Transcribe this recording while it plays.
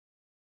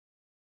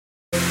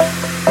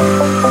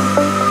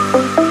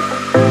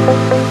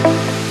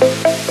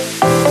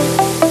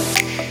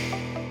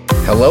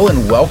Hello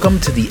and welcome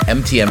to the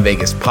MTM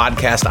Vegas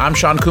podcast. I'm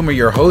Sean Coomer,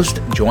 your host,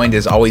 joined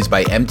as always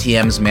by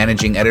MTM's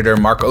managing editor,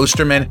 Mark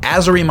Osterman.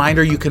 As a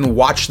reminder, you can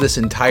watch this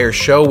entire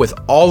show with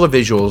all the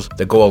visuals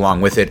that go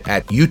along with it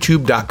at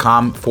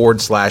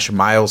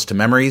youtube.com/miles to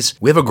memories.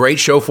 We have a great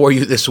show for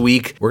you this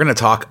week. We're going to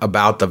talk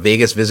about the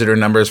Vegas visitor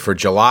numbers for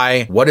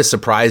July, what is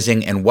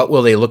surprising, and what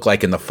will they look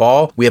like in the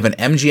fall. We have an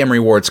MGM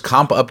Rewards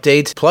comp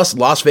update, plus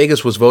Las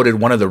Vegas was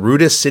voted one of the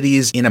rudest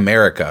cities in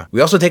America.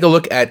 We also take a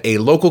look at a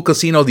local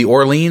casino, the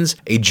Orleans,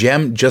 a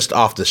gem just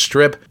off the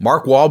strip.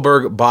 Mark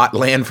Wahlberg bought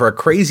land for a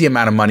crazy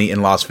amount of money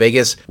in Las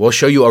Vegas. We'll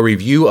show you a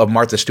review of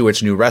Martha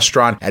Stewart's new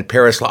restaurant at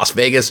Paris, Las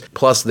Vegas,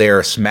 plus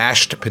their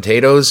smashed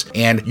potatoes.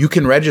 And you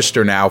can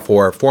register now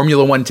for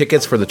Formula One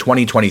tickets for the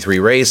 2023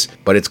 race,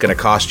 but it's going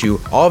to cost you.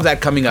 All of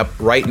that coming up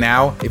right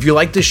now. If you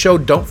like this show,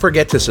 don't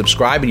forget to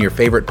subscribe in your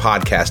favorite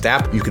podcast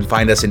app. You can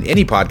find us in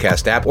any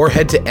podcast app or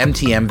head to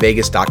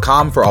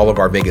mtmvegas.com for all of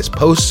our Vegas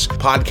posts,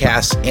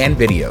 podcasts, and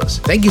videos.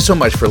 Thank you so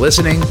much for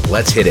listening.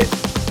 Let's hit it.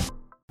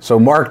 So,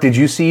 Mark, did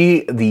you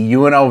see the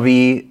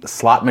UNLV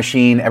slot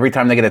machine? Every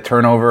time they get a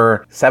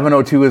turnover,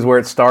 702 is where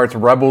it starts,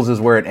 Rebels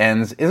is where it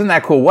ends. Isn't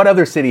that cool? What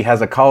other city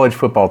has a college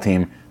football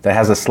team that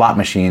has a slot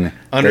machine?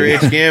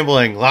 Underage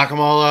gambling. Lock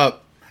them all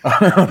up.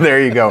 There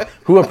you go.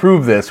 Who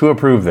approved this?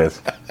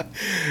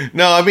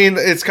 No, I mean,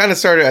 it's kind of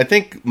started. I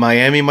think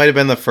Miami might have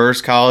been the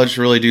first college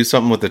to really do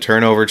something with the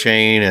turnover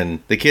chain,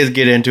 and the kids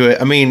get into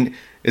it. I mean,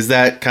 is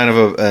that kind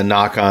of a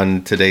knock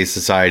on today's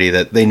society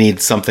that they need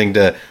something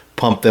to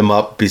pump them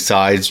up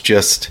besides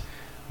just,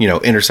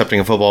 intercepting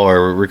a football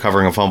or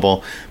recovering a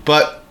fumble?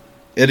 But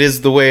it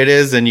is the way it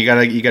is, and you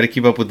gotta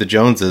keep up with the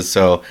Joneses.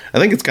 So I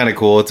think it's kind of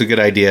cool. It's a good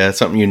idea,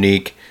 something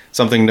unique,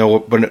 something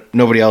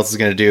nobody else is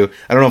gonna do.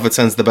 I don't know if it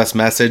sends the best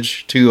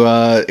message to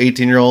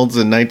 18-year-olds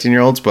and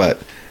 19-year-olds,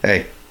 but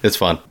hey, it's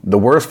fun. The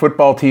worst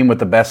football team with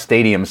the best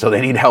stadium, so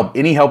they need help.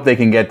 Any help they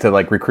can get to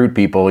recruit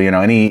people.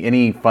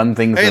 Any fun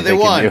things that they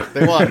can do.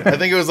 They won. I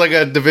think it was like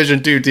a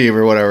Division II team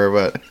or whatever,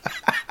 but.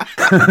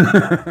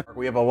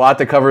 We have a lot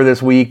to cover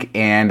this week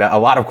and a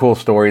lot of cool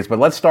stories, but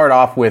let's start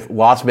off with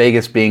Las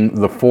Vegas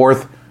being the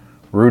fourth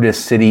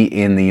rudest city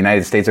in the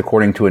United States,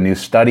 according to a new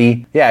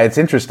study. Yeah, it's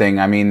interesting.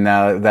 I mean,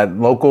 that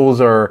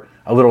locals are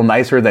a little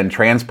nicer than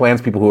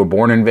transplants, people who are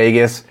born in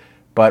Vegas,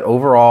 but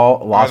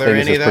overall, Las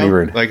Vegas is pretty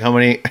rude. Like how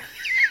many?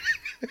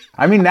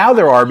 I mean, now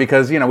there are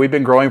because, we've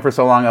been growing for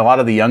so long. A lot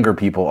of the younger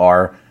people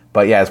are.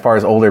 But yeah, as far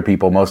as older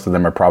people, most of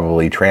them are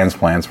probably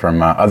transplants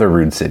from other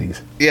rude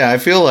cities. Yeah, I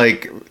feel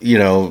like,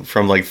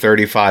 from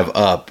 35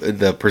 up,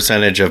 the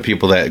percentage of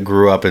people that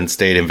grew up and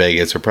stayed in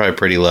Vegas are probably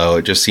pretty low.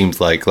 It just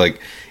seems like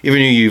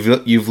even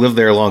you've lived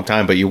there a long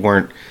time, but you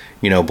weren't,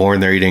 born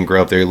there, you didn't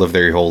grow up there, you lived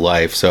there your whole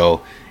life.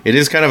 So it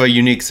is kind of a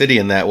unique city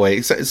in that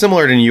way.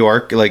 Similar to New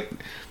York,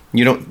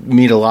 you don't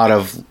meet a lot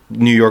of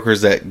New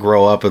Yorkers that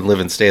grow up and live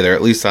and stay there,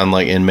 at least on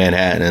in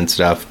Manhattan and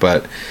stuff.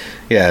 But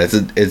yeah,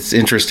 it's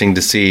interesting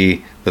to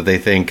see that they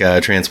think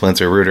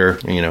transplants are ruder.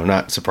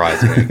 Not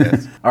surprising, I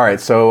guess. All right,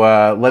 so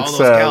let's all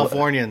those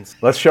Californians.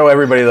 Let's show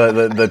everybody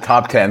the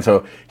top 10.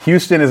 So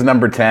Houston is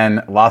number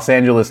 10, Los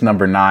Angeles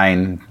number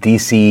 9,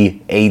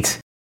 DC 8,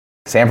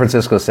 San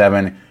Francisco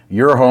 7.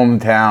 Your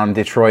hometown,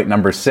 Detroit,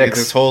 number 6.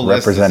 This whole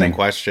list is in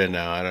question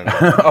now. I don't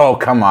know. Oh,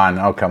 come on.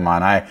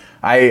 Yeah.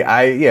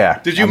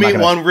 Did you meet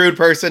one rude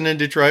person in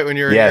Detroit when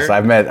you were here? Yes,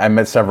 I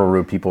met several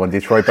rude people in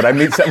Detroit, but I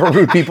meet several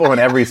rude people in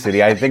every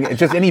city. I think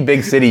just any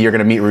big city, you're going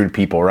to meet rude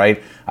people,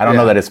 right? I don't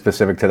know that it's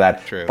specific to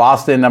that. True.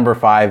 Boston, number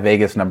 5.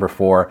 Vegas, number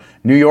 4.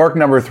 New York,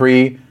 number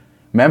 3.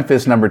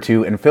 Memphis, number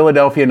 2. And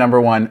Philadelphia,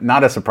 number 1.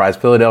 Not a surprise.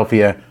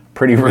 Philadelphia,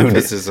 pretty rude.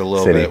 Memphis is a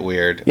little bit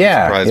weird.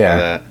 Yeah, I'm surprised by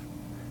that.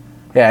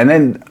 Yeah, and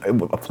then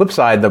flip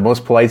side, the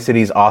most polite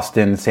cities,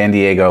 Austin, San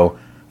Diego,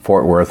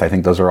 Fort Worth. I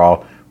think those are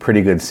all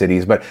pretty good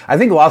cities. But I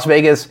think Las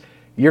Vegas,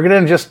 you're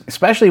going to just,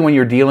 especially when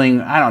you're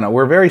dealing, I don't know,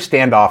 we're very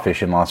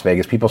standoffish in Las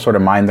Vegas. People sort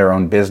of mind their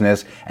own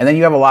business. And then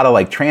you have a lot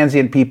of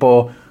transient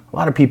people, a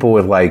lot of people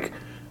with like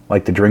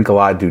to drink a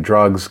lot, do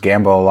drugs,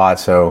 gamble a lot.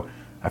 So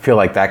I feel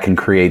like that can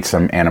create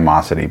some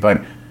animosity.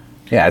 But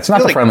yeah, it's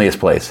not the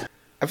friendliest place.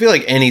 I feel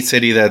like any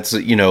city that's,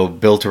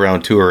 built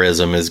around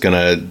tourism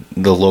the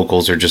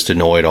locals are just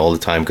annoyed all the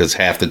time because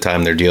half the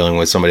time they're dealing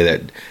with somebody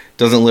that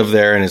doesn't live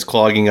there and is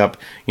clogging up,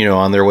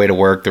 on their way to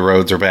work. The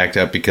roads are backed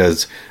up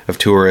because of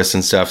tourists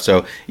and stuff.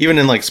 So even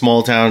in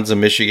small towns in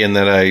Michigan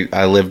that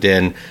I lived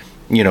in,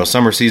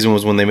 summer season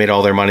was when they made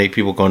all their money,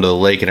 people going to the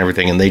lake and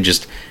everything, and they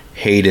just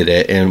hated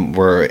it and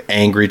were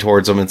angry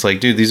towards them. It's like,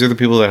 dude, these are the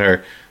people that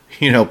are,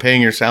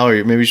 paying your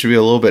salary. Maybe you should be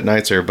a little bit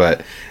nicer,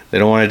 but they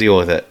don't want to deal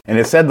with it. And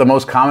it said the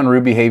most common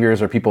rude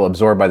behaviors are people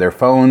absorbed by their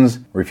phones,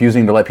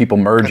 refusing to let people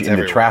merge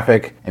into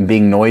traffic, and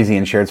being noisy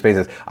in shared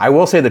spaces. I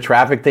will say the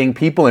traffic thing,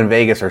 people in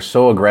Vegas are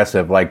so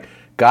aggressive.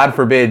 God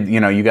forbid,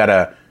 you got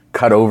to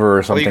cut over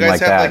or something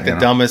like that. You guys have the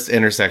dumbest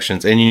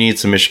intersections, and you need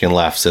some Michigan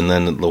lefts, and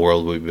then the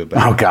world will be a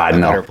better,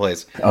 better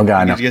place. Oh,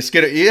 God, no. Just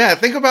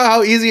think about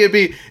how easy it'd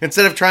be.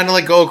 Instead of trying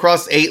to go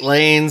across 8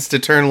 lanes to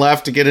turn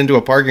left to get into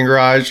a parking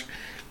garage,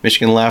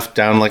 Michigan left,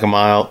 down a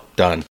mile,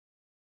 done.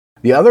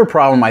 The other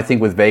problem I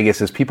think with Vegas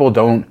is people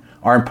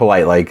aren't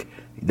polite.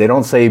 They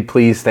don't say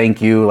please,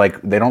 thank you.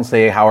 Like they don't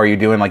say how are you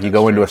doing. Like you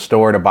go into a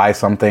store to buy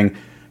something,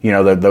 you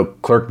know, the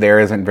clerk there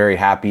isn't very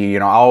happy. You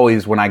know, I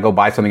always, when I go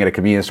buy something at a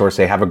convenience store,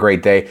 say have a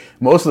great day.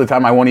 Most of the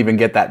time I won't even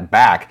get that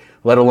back,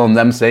 let alone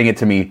them saying it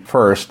to me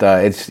first.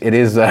 It's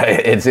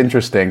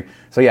interesting.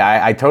 So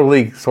yeah, I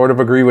totally sort of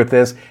agree with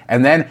this.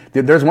 And then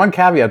there's one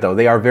caveat though.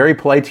 They are very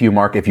polite to you,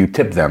 Mark, if you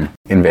tip them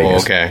in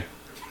Vegas. Oh, okay.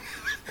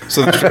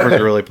 So the strippers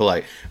are really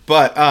polite.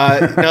 But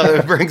no,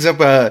 it brings up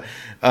a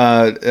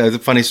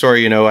funny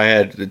story. You know, I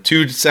had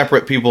two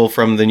separate people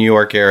from the New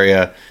York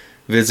area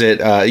visit,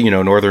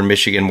 northern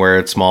Michigan, where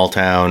it's small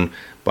town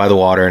by the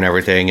water and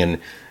everything. And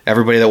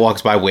everybody that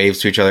walks by waves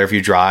to each other. If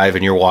you drive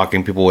and you're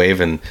walking, people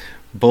wave. And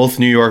both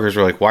New Yorkers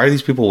were like, why are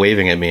these people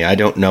waving at me? I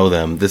don't know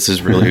them. This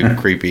is really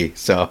creepy.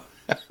 So...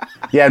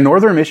 Yeah,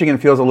 northern Michigan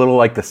feels a little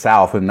like the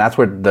South, and that's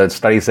what the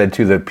study said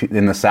too. That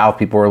in the South,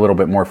 people are a little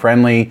bit more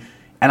friendly,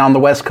 and on the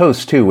West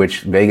Coast too,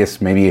 which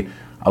Vegas maybe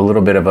a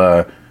little bit of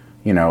a,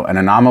 an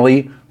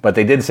anomaly. But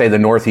they did say the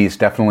Northeast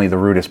definitely the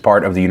rudest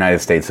part of the United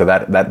States, so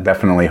that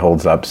definitely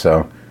holds up.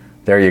 So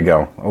there you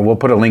go. We'll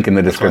put a link in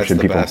the description,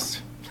 people.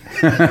 Best.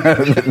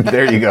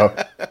 There you go.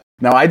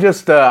 Now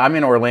I'm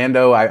in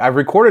Orlando. I've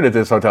recorded at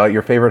this hotel, at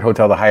your favorite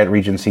hotel, the Hyatt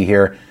Regency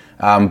here,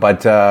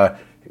 but.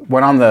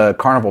 Went on the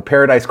Carnival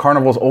Paradise,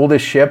 Carnival's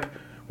oldest ship.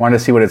 Wanted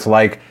to see what it's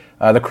like.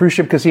 The cruise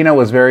ship casino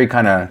was very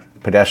kind of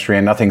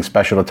pedestrian, nothing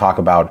special to talk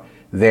about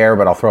there,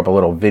 but I'll throw up a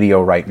little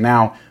video right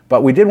now.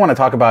 But we did want to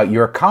talk about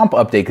your comp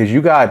update because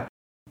you got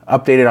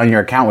updated on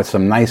your account with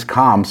some nice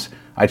comps.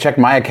 I checked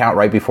my account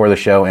right before the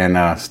show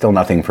and still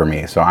nothing for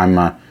me. So I'm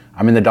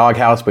in the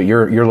doghouse, but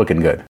you're looking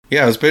good.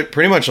 Yeah, it was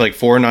pretty much like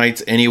 4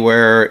 nights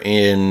anywhere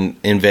in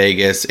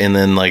Vegas, and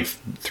then like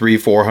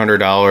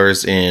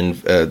 $300-400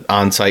 in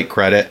on-site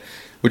credit.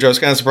 Which I was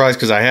kind of surprised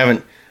because I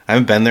haven't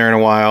been there in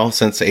a while,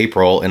 since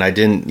April, and I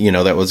didn't,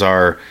 that was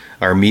our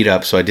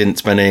meetup, so I didn't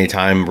spend any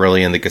time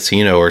really in the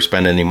casino or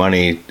spend any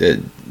money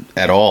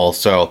at all.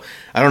 So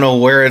I don't know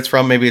where it's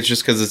from. Maybe it's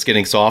just because it's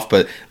getting soft,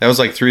 but that was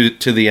like through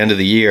to the end of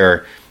the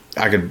year.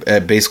 I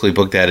could basically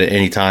book that at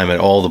any time at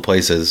all the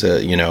places,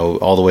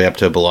 all the way up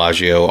to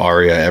Bellagio,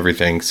 Aria,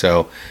 everything.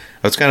 So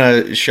I was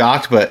kind of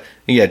shocked, but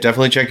yeah,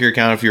 definitely check your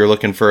account if you're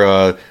looking for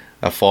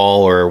a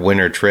fall or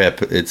winter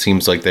trip. It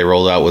seems like they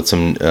rolled out with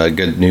some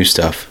good new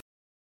stuff.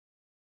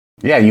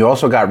 Yeah, you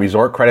also got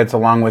resort credits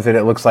along with it.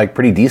 It looks like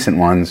pretty decent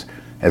ones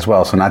as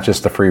well, so not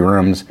just the free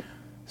rooms.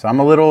 So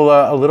I'm a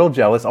little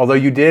jealous, although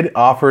you did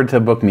offer to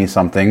book me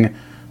something,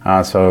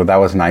 so that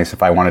was nice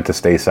if I wanted to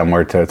stay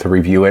somewhere to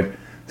review it.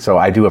 So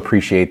I do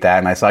appreciate that,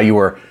 and I saw you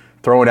were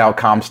throwing out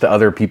comps to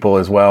other people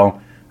as well,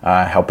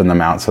 helping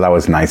them out, so that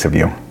was nice of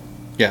you.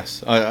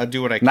 Yes, I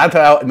do what I can.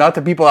 Not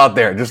to people out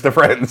there, just to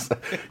friends.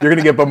 You're going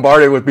to get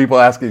bombarded with people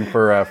asking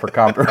for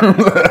comp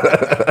rooms.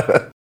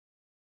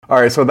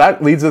 All right, so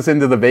that leads us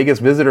into the Vegas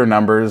visitor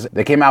numbers.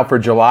 They came out for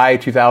July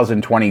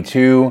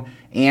 2022,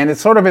 and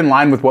it's sort of in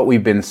line with what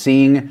we've been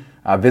seeing.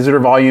 Visitor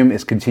volume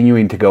is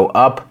continuing to go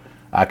up.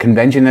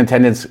 Convention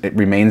attendance, it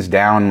remains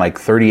down like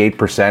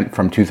 38%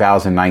 from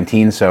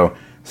 2019, so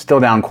still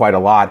down quite a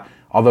lot.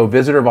 Although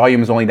visitor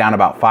volume is only down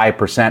about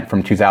 5%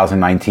 from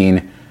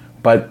 2019.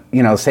 But,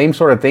 same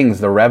sort of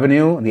things. The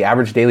revenue, the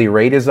average daily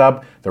rate is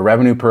up. The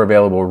revenue per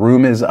available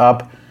room is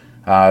up.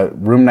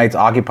 Room nights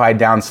occupied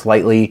down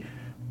slightly.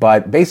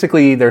 But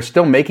basically, they're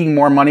still making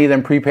more money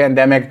than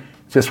pre-pandemic,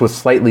 just with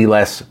slightly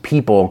less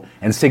people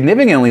and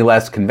significantly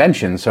less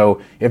conventions.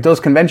 So if those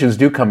conventions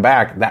do come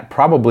back, that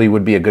probably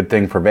would be a good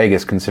thing for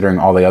Vegas, considering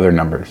all the other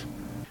numbers.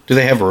 Do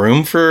they have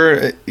room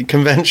for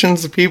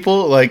conventions of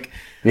people?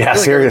 Yeah,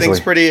 seriously. Everything's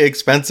pretty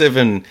expensive,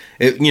 and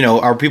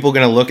are people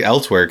going to look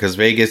elsewhere? Because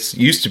Vegas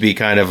used to be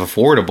kind of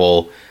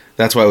affordable.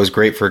 That's why it was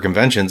great for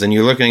conventions. And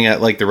you're looking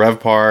at like the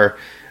RevPAR,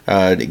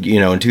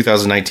 in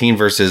 2019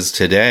 versus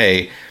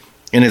today,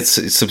 and it's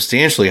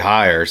substantially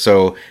higher.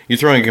 So you're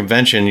throwing a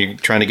convention, you're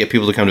trying to get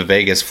people to come to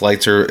Vegas.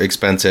 Flights are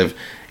expensive,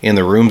 and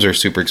the rooms are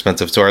super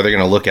expensive. So are they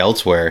going to look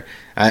elsewhere?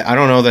 I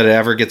don't know that it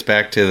ever gets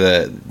back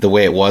to the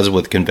way it was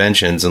with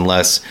conventions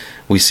unless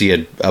we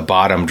see a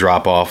bottom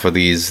drop off of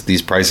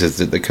these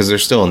prices, because they're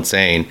still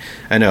insane.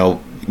 I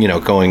know,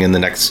 going in the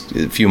next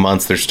few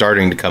months, they're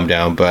starting to come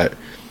down, but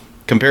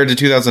compared to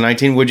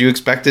 2019, would you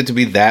expect it to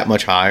be that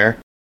much higher?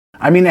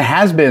 I mean, it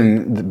has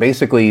been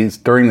basically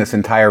during this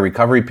entire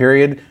recovery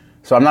period.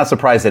 So I'm not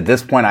surprised at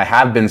this point. I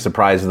have been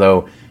surprised,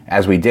 though,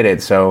 as we did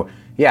it. So,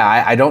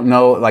 yeah, I don't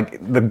know.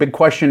 Like, the big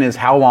question is,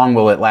 how long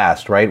will it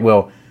last, right?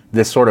 Will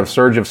this sort of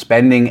surge of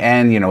spending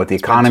end, with the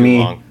economy?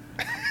 Too long.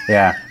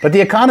 Yeah. But the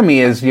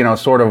economy is,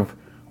 sort of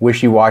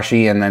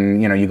wishy-washy. And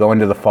then, you go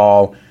into the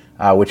fall,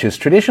 which is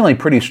traditionally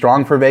pretty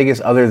strong for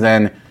Vegas, other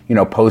than,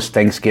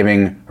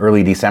 post-Thanksgiving,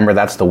 early December.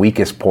 That's the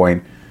weakest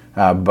point.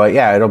 But,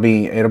 yeah, it'll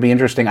be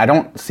interesting. I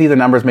don't see the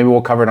numbers. Maybe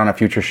we'll cover it on a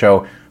future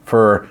show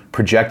for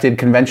projected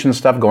convention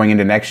stuff going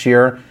into next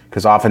year,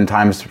 because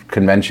oftentimes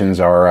conventions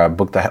are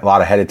booked a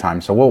lot ahead of time.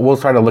 So we'll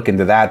try to look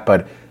into that.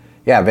 But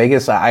yeah,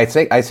 Vegas, I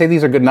say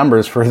these are good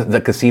numbers for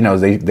the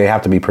casinos. They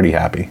have to be pretty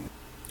happy.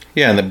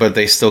 Yeah, but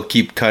they still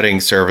keep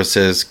cutting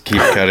services,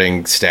 keep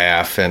cutting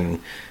staff,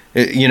 and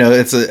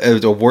it's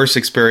a worse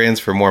experience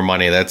for more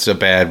money. That's a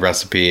bad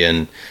recipe,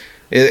 and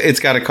it's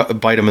got to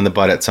bite them in the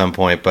butt at some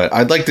point. But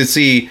I'd like to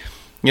see,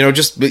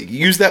 just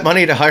use that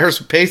money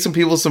to pay some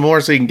people some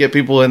more so you can get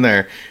people in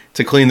there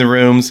to clean the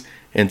rooms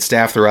and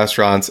staff the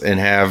restaurants and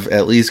have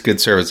at least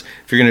good service.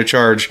 If you're going to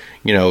charge,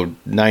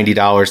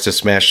 $90 to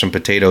smash some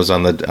potatoes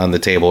on the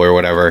table or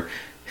whatever,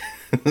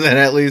 then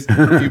at least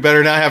you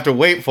better not have to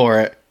wait for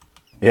it.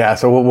 Yeah,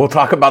 so we'll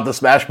talk about the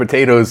smashed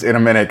potatoes in a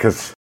minute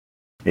because,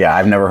 yeah,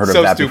 I've never heard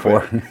of that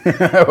before.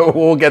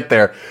 We'll get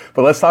there.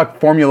 But let's talk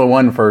Formula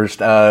One first.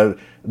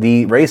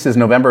 The race is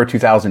November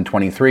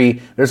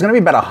 2023. There's going to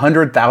be about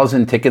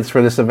 100,000 tickets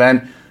for this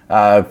event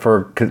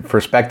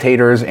for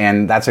spectators,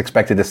 and that's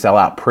expected to sell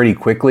out pretty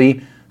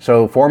quickly.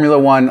 So Formula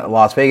One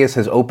Las Vegas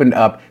has opened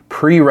up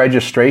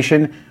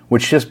pre-registration,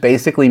 which just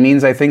basically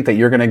means, I think, that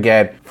you're going to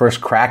get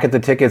first crack at the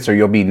tickets or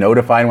you'll be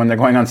notified when they're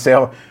going on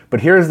sale. But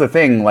here's the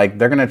thing,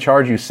 they're going to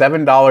charge you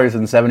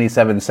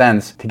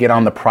 $7.77 to get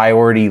on the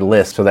priority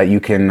list so that you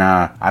can,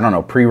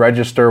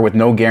 pre-register with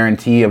no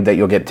guarantee of that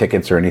you'll get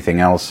tickets or anything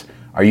else.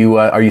 Are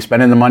you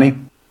spending the money?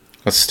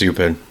 That's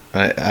stupid.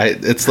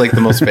 It's like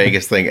the most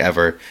Vegas thing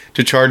ever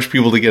to charge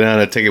people to get on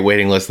a ticket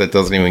waiting list that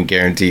doesn't even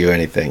guarantee you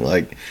anything.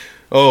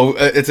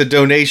 It's a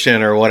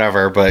donation or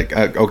whatever, but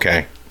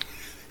okay.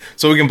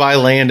 So we can buy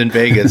land in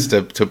Vegas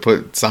to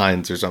put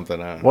signs or something.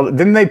 Well,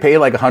 didn't they pay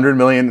like $100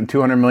 million,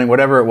 $200 million,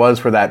 whatever it was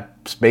for that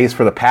space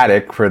for the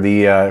paddock for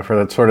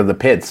the sort of the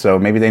pits? So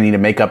maybe they need to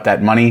make up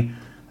that money.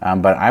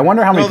 But I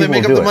wonder how many people do it. No,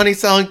 they make up the money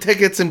selling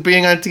tickets and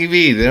being on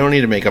TV. They don't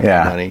need to make up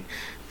the money.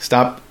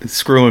 Stop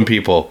screwing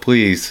people,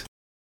 please.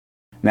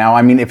 Now,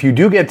 I mean, if you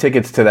do get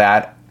tickets to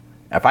that,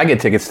 if I get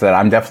tickets to that,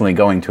 I'm definitely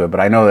going to it. But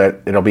I know that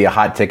it'll be a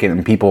hot ticket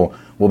and people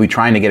will be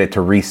trying to get it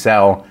to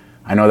resell.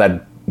 I know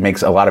that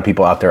makes a lot of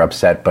people out there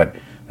upset, but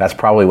that's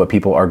probably what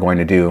people are going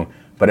to do.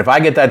 But if I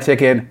get that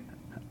ticket,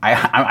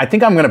 I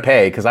think I'm going to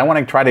pay because I want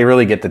to try to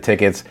really get the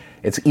tickets.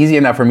 It's easy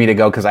enough for me to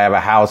go because I have a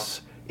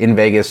house in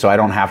Vegas, so I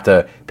don't have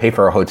to pay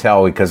for a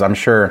hotel because I'm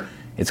sure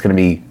it's going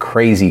to be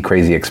crazy,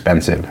 crazy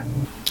expensive.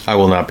 I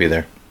will not be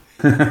there.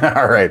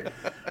 All right.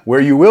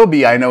 Where you will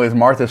be, I know, is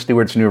Martha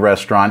Stewart's new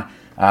restaurant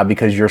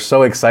because you're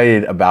so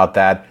excited about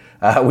that.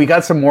 We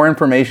got some more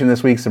information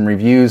this week, some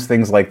reviews,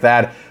 things like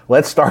that.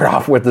 Let's start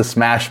off with the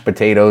smashed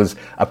potatoes.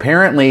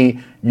 Apparently,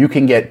 you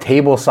can get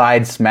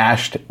table-side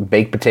smashed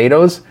baked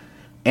potatoes,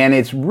 and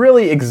it's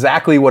really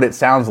exactly what it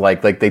sounds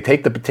like. Like, they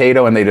take the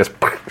potato and they just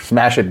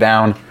smash it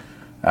down.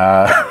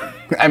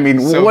 I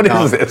mean, so what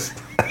dumb. Is this?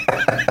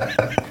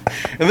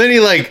 And then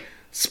he,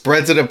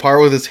 spreads it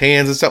apart with his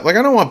hands and stuff. I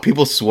don't want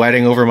people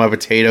sweating over my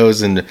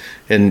potatoes and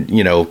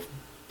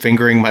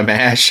fingering my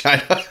mash.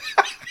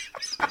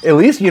 At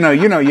least,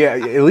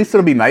 at least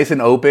it'll be nice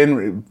and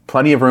open.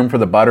 Plenty of room for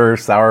the butter,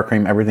 sour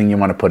cream, everything you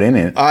want to put in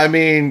it. I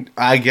mean,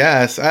 I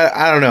guess.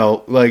 I don't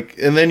know.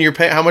 And then you're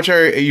paying, how much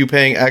are you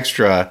paying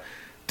extra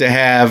to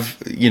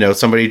have,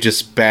 somebody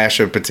just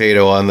bash a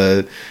potato on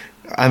the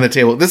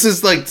table? This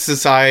is like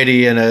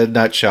society in a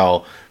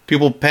nutshell.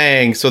 People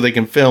paying so they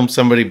can film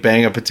somebody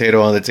bang a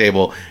potato on the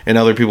table and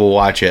other people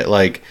watch it.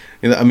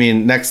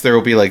 Next there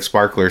will be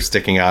sparklers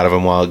sticking out of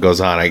them while it goes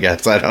on, I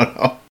guess. I don't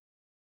know.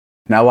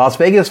 Now, Las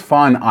Vegas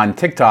Fun on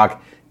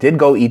TikTok did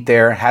go eat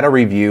there, had a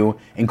review,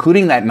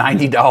 including that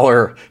 $90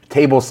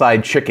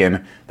 tableside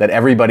chicken that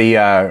everybody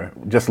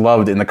just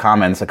loved in the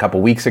comments a couple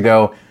weeks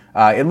ago.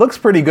 It looks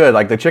pretty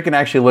good. The chicken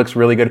actually looks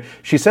really good.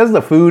 She says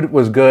the food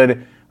was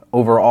good.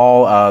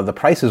 Overall, the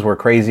prices were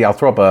crazy. I'll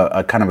throw up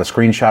a kind of a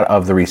screenshot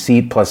of the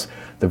receipt plus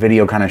the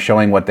video kind of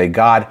showing what they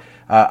got.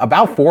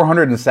 About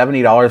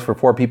 $470 for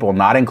 4 people,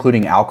 not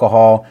including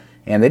alcohol.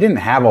 And they didn't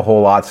have a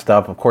whole lot of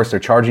stuff. Of course, they're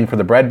charging for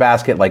the bread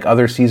basket like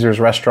other Caesars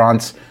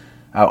restaurants.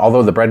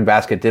 Although the bread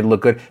basket did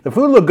look good. The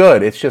food looked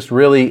good. It's just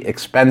really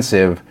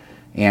expensive.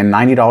 And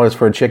 $90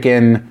 for a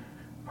chicken,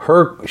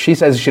 she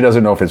says she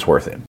doesn't know if it's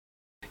worth it.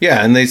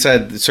 Yeah, and they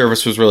said the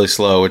service was really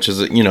slow, which is,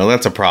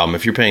 that's a problem.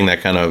 If you're paying that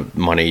kind of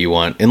money, you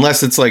want,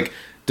 unless it's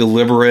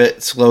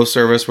deliberate slow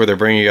service where they're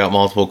bringing you out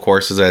multiple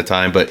courses at a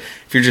time. But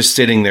if you're just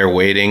sitting there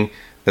waiting,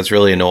 that's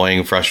really annoying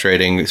and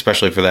frustrating,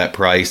 especially for that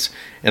price.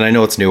 And I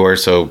know it's newer,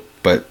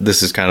 but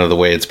this is kind of the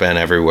way it's been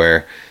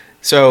everywhere.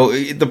 So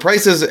the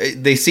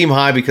prices, they seem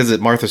high because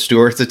Martha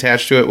Stewart's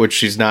attached to it, which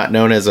she's not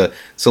known as a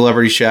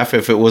celebrity chef.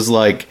 If it was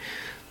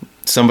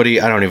somebody,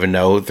 I don't even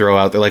know, throw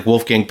out there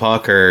Wolfgang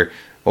Puck or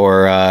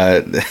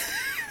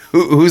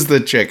who's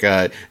the chick,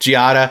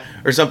 Giada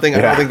or something. Yeah.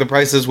 I don't think the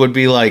prices would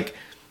be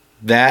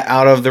that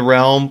out of the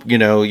realm.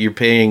 You're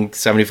paying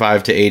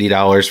 $75 to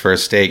 $80 for a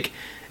steak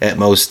at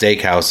most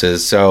steakhouses.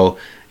 So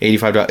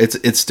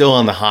 $85, it's still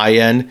on the high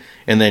end,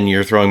 and then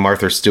you're throwing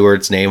Martha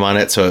Stewart's name on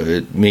it, so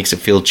it makes it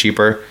feel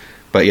cheaper.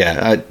 But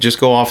yeah, just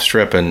go off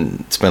strip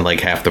and spend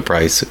half the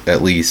price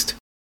at least.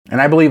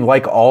 And I believe,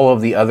 like all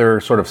of the other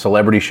sort of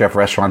celebrity chef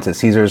restaurants at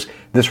Caesars,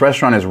 this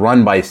restaurant is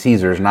run by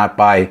Caesars, not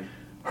by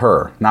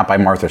her, not by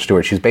Martha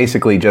Stewart. She's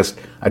basically just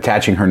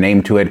attaching her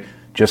name to it,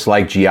 just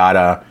like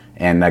Giada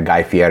and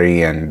Guy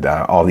Fieri and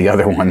all the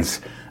other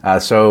ones.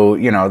 So,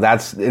 you know,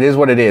 it is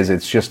what it is.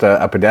 It's just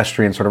a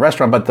pedestrian sort of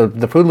restaurant, but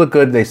the food looked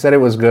good. They said it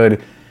was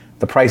good.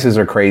 The prices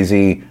are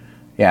crazy.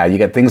 Yeah, you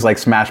get things like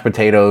smashed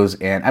potatoes,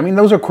 and I mean,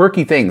 those are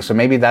quirky things, so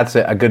maybe that's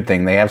a good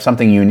thing. They have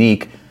something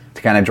unique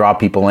to kind of draw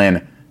people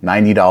in.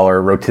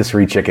 $90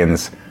 rotisserie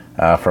chickens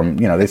from,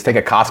 you know, they just take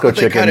a Costco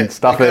chicken,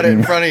 stuff it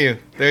in front of you.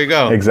 There you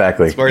go.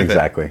 Exactly,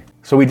 exactly.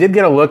 So we did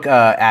get a look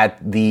at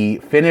the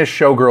Finnish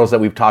showgirls that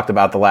we've talked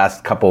about the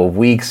last couple of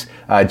weeks.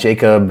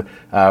 Jacob's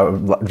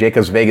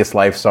Vegas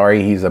Life,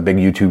 he's a big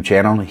YouTube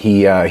channel.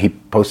 He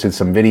posted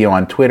some video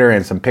on Twitter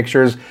and some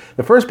pictures.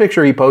 The first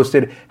picture he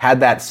posted had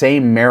that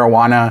same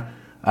marijuana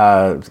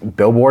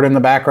billboard in the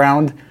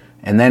background,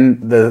 and then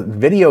the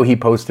video he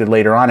posted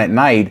later on at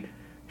night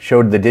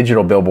showed the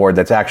digital billboard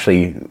that's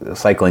actually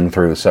cycling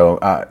through. So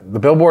the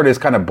billboard is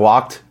kind of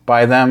blocked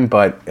by them,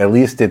 but at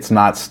least it's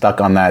not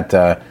stuck on that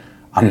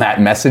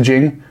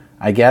messaging,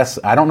 I guess.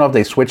 I don't know if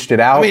they switched it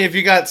out. I mean, if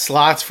you got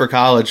slots for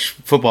college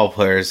football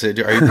players, are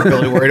you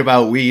really worried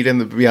about weed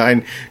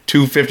behind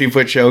two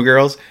 50-foot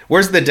showgirls?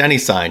 Where's the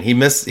Denny's sign? He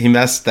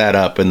messed that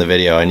up in the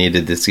video. I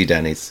needed to see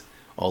Denny's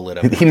all lit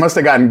up. He must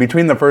have gotten,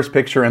 between the first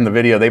picture and the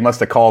video, they must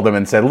have called him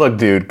and said, look,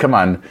 dude, come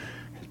on,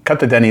 cut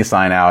the Denny's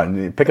sign out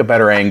and pick a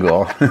better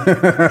angle.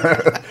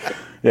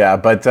 Yeah,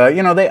 but,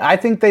 you know, I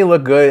think they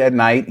look good at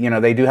night. You know,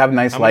 they do have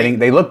nice lighting.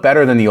 They look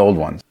better than the old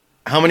ones.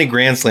 How many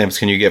Grand Slams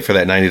can you get for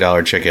that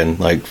 $90 chicken?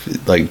 Like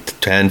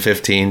 10,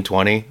 15,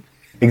 20?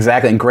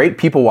 Exactly, and great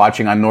people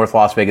watching on North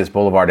Las Vegas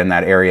Boulevard in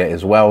that area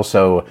as well.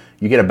 So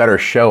you get a better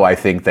show, I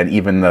think, than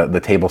even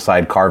the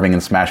tableside carving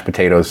and smashed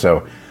potatoes.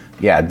 So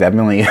yeah,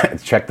 definitely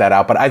check that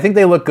out. But I think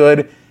they look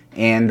good.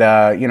 And,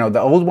 you know,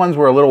 the old ones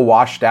were a little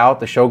washed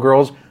out, the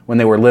showgirls, when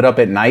they were lit up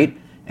at night.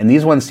 And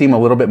these ones seem a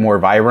little bit more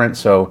vibrant.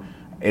 So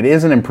it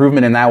is an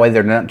improvement in that way.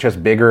 They're not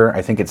just bigger.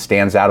 I think it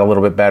stands out a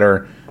little bit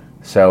better.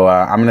 So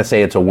I'm going to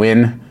say it's a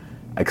win,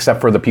 except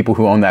for the people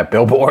who own that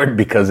billboard,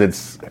 because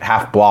it's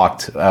half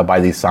blocked by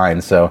these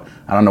signs. So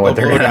I don't know what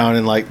they're going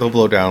to do. They'll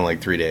blow down in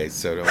like 3 days.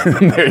 So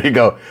don't. There you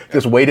go.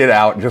 Just wait it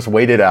out.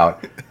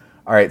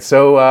 All right.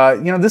 So,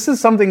 you know, this is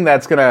something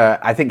that's going to,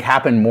 I think,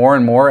 happen more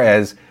and more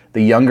as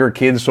the younger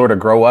kids sort of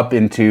grow up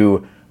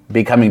into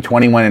becoming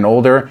 21 and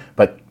older.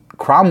 But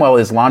Cromwell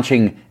is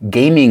launching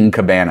gaming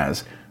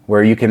cabanas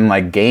where you can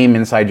like game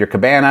inside your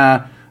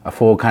cabana, a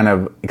full kind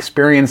of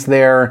experience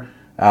there.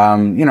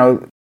 You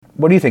know,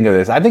 what do you think of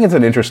this? I think it's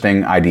an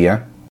interesting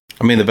idea.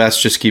 I mean, the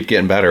best just keep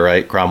getting better,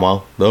 right?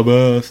 Cromwell, the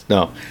best.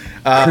 No.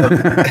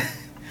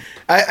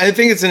 I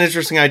think it's an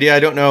interesting idea.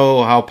 I don't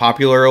know how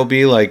popular it'll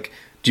be. Like,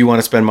 do you want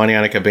to spend money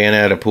on a cabana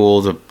at a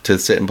pool to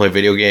sit and play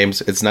video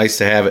games? It's nice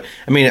to have it.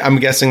 I mean, I'm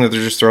guessing that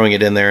they're just throwing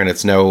it in there and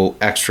it's no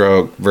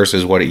extra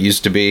versus what it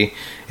used to be.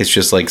 It's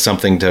just like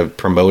something to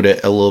promote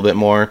it a little bit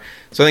more.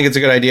 So I think it's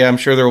a good idea. I'm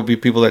sure there will be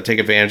people that take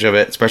advantage of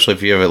it, especially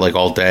if you have it like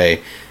all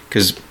day.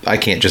 Because I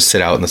can't just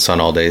sit out in the sun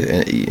all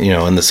day. You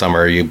know, in the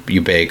summer you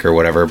bake or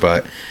whatever.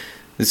 But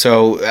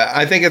so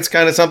I think it's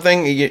kind of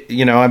something.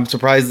 You know, I'm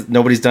surprised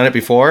nobody's done it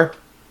before.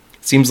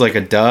 It seems like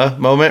a duh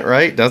moment,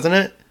 right? Doesn't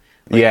it?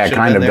 Like yeah, it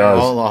kind of does.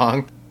 All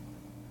along.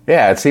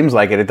 Yeah, it seems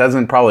like it. It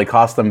doesn't probably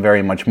cost them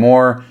very much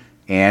more,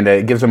 and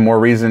it gives them more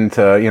reason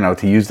to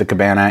use the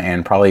cabana,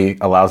 and probably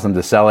allows them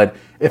to sell it.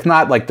 If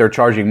not, like they're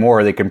charging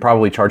more, they can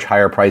probably charge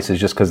higher prices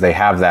just because they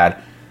have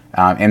that,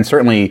 and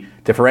certainly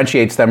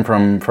differentiates them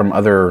from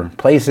other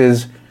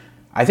places.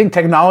 I think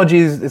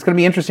it's going to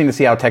be interesting to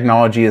see how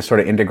technology is sort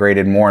of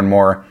integrated more and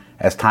more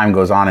as time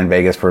goes on in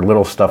Vegas for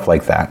little stuff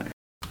like that.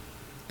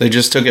 They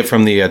just took it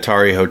from the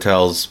Atari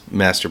Hotel's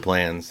master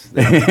plans.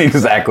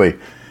 Exactly.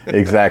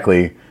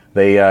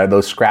 They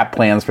those scrap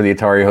plans for the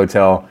Atari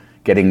Hotel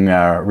getting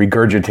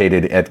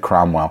regurgitated at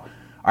Cromwell.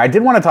 I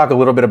did want to talk a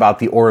little bit about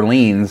the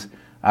Orleans,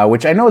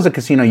 which I know is a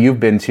casino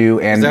you've been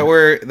to. And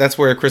that's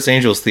where Chris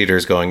Angel's theater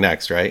is going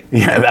next, right?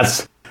 Yeah,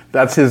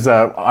 that's his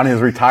on his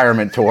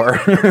retirement tour.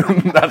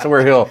 That's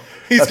where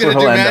he's going to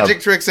do magic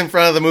tricks in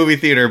front of the movie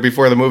theater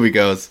before the movie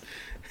goes.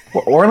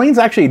 Well, Orleans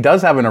actually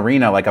does have an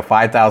arena, like a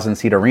 5,000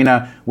 seat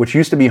arena, which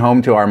used to be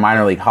home to our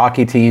minor league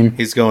hockey team.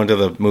 He's going to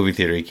the movie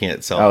theater. He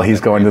can't sell. Oh,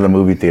 he's going to the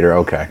movie theater.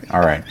 Okay.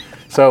 All right.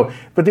 So,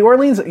 but the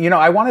Orleans,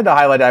 I wanted to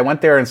highlight it. I went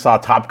there and saw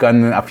Top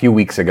Gun a few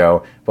weeks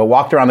ago, but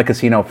walked around the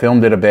casino,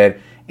 filmed it a bit.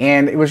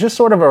 And it was just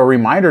sort of a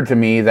reminder to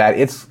me that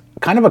it's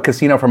kind of a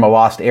casino from a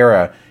lost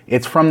era.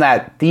 It's from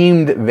that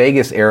themed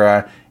Vegas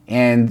era.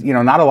 And,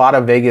 not a lot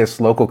of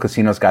Vegas local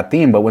casinos got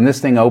themed, but when this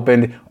thing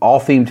opened, all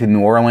themed to New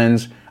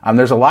Orleans.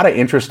 There's a lot of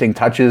interesting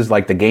touches,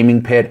 like the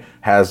gaming pit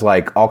has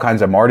like all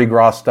kinds of Mardi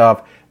Gras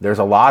stuff. There's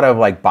a lot of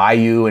like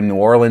Bayou and New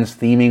Orleans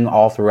theming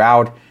all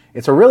throughout.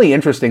 It's a really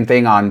interesting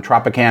thing on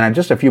Tropicana,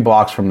 just a few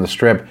blocks from the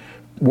Strip.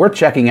 Worth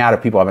checking out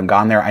if people haven't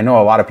gone there. I know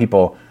a lot of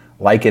people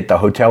like it. The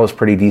hotel is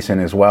pretty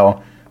decent as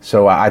well.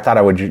 So I thought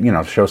I would,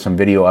 show some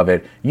video of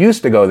it. You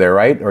used to go there,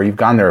 right? Or you've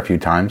gone there a few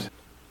times.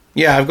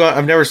 Yeah,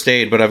 I've never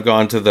stayed, but I've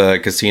gone to the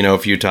casino a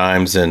few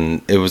times,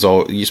 and it was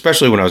all,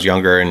 especially when I was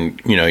younger,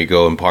 and you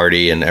go and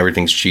party, and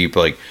everything's cheap.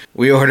 Like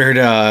we ordered,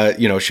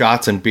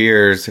 shots and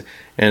beers,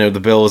 and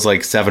the bill was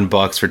like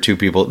 $7 for two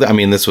people. I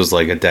mean, this was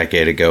like a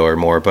decade ago or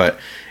more, but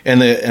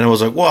and I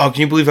was like, wow,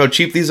 can you believe how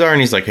cheap these are?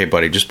 And he's like, hey,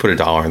 buddy, just put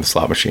 $1 in the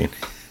slot machine.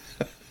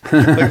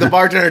 Like the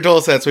bartender told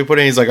us that, so we put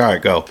in. He's like, all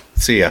right, go,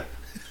 see ya.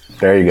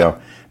 There you go.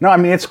 No, I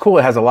mean, it's cool.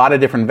 It has a lot of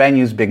different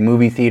venues, big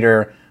movie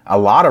theater, a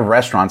lot of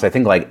restaurants. I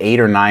think like 8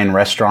 or 9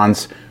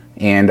 restaurants,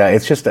 and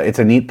it's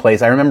a neat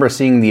place. I remember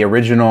seeing the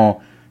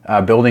original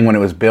building when it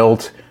was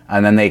built,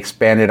 and then they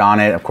expanded on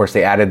it. Of course,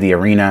 they added the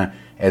arena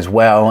as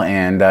well,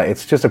 and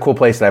it's just a cool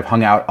place that I've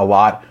hung out a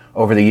lot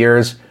over the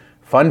years.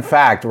 Fun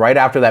fact, right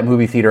after that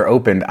movie theater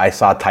opened, I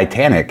saw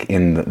Titanic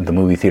in the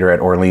movie theater at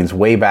Orleans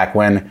way back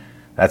when.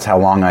 That's how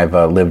long I've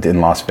lived in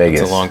Las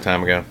Vegas. It's a long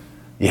time ago.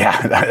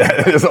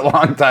 Yeah, it was a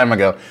long time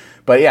ago.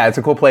 But yeah, it's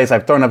a cool place.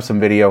 I've thrown up some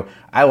video.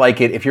 I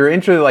like it. If you're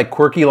into like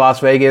quirky Las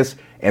Vegas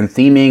and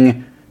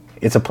theming,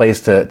 it's a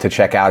place to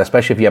check out,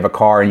 especially if you have a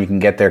car and you can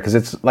get there, because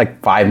it's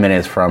like 5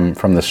 minutes from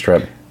the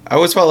Strip. I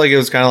always felt like it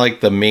was kind of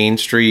like the Main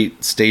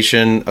Street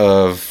station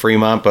of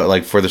Fremont, but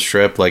like for the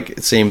Strip, like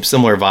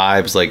similar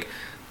vibes, like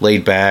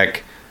laid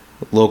back,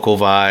 local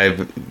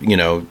vibe.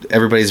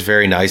 Everybody's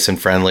very nice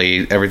and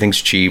friendly.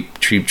 Everything's cheap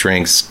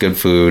drinks, good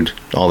food,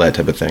 all that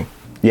type of thing.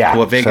 Yeah.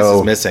 What Vegas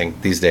is missing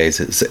these days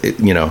is,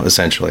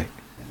 essentially.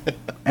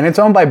 And it's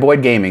owned by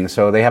Boyd Gaming,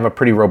 so they have a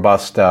pretty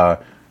robust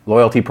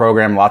loyalty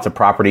program, lots of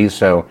properties,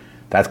 so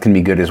that can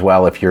be good as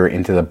well if you're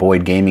into the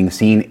Boyd Gaming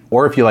scene,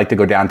 or if you like to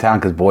go downtown,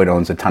 because Boyd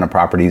owns a ton of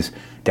properties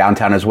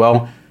downtown as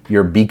well.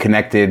 Your Be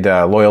Connected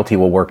loyalty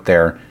will work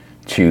there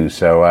too.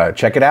 So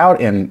check it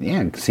out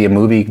and see a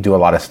movie, do a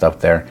lot of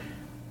stuff there.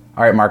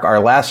 All right, Mark, our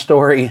last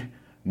story,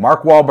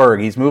 Mark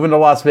Wahlberg. He's moving to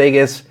Las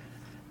Vegas.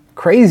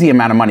 Crazy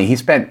amount of money. He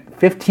spent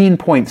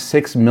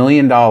 $15.6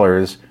 million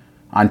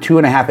on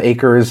 2.5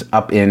 acres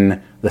up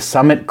in the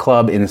Summit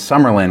Club in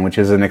Summerlin, which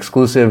is an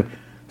exclusive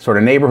sort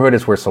of neighborhood.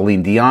 It's where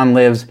Celine Dion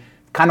lives.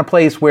 Kind of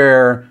place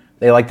where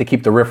they like to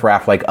keep the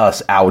riffraff like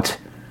us out.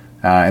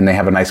 And they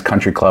have a nice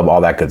country club,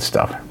 all that good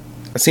stuff.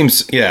 It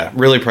seems,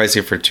 really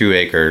pricey for 2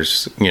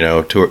 acres,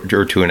 or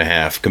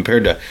 2.5,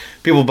 compared to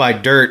people buy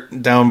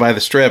dirt down by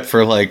the Strip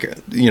for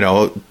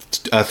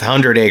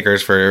 100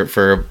 acres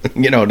for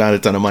not a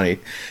ton of money.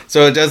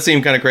 So it does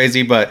seem kind of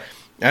crazy, but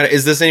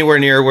is this anywhere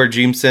near where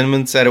Gene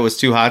Simmons said it was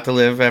too hot to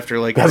live after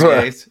 3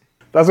 days?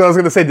 That's what I was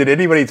going to say. Did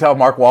anybody tell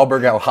Mark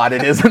Wahlberg how hot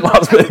it is in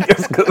Las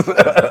Vegas? Because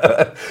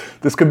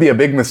this could be a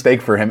big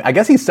mistake for him. I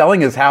guess he's selling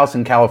his house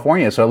in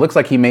California, so it looks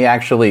like he may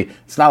actually,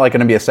 it's not like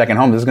going to be a second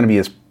home. This is going to be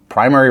his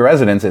primary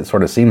residence, it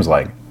sort of seems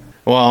like.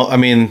 Well, I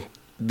mean,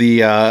 the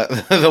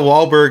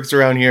Wahlbergs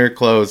around here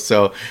closed,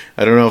 so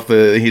I don't know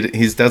if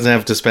he doesn't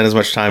have to spend as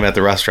much time at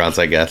the restaurants,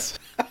 I guess.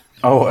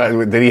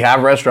 Oh, did he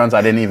have restaurants?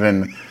 I didn't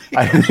even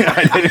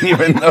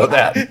know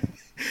that.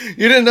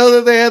 You didn't know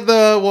that they had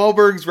the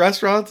Wahlbergs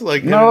restaurants,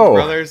 like no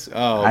brothers?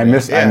 Oh, I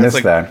missed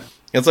that.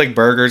 It's like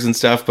burgers and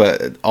stuff,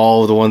 but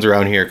all of the ones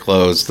around here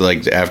closed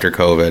like after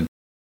COVID.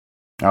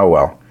 Oh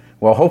well.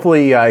 Well,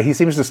 hopefully he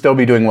seems to still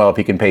be doing well if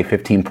he can pay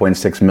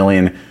 $15.6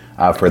 million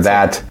for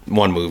that. Like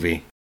one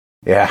movie.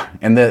 Yeah,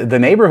 and the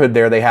neighborhood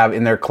there, they have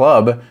in their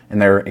club, in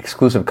their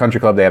exclusive country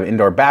club, they have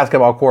indoor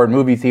basketball court,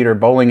 movie theater,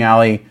 bowling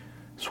alley,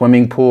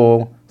 swimming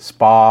pool,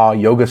 spa,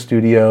 yoga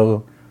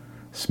studio,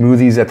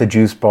 smoothies at the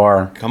juice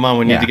bar. Come on,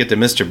 we need to get to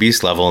Mr.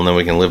 Beast level, and then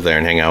we can live there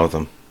and hang out with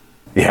him.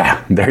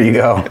 Yeah, there you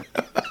go.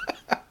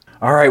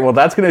 All right, well,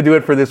 that's going to do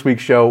it for this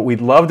week's show.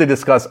 We'd love to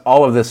discuss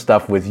all of this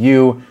stuff with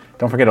you.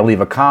 Don't forget to leave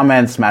a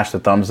comment, smash the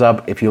thumbs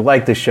up. If you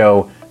like the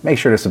show, make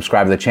sure to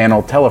subscribe to the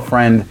channel. Tell a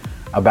friend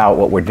about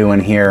what we're doing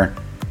here.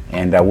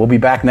 And we'll be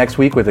back next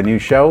week with a new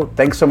show.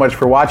 Thanks so much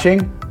for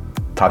watching.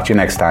 Talk to you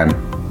next time.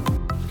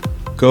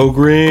 Go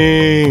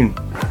green.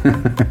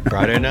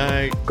 Friday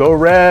night. Go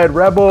red,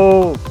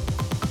 Rebels.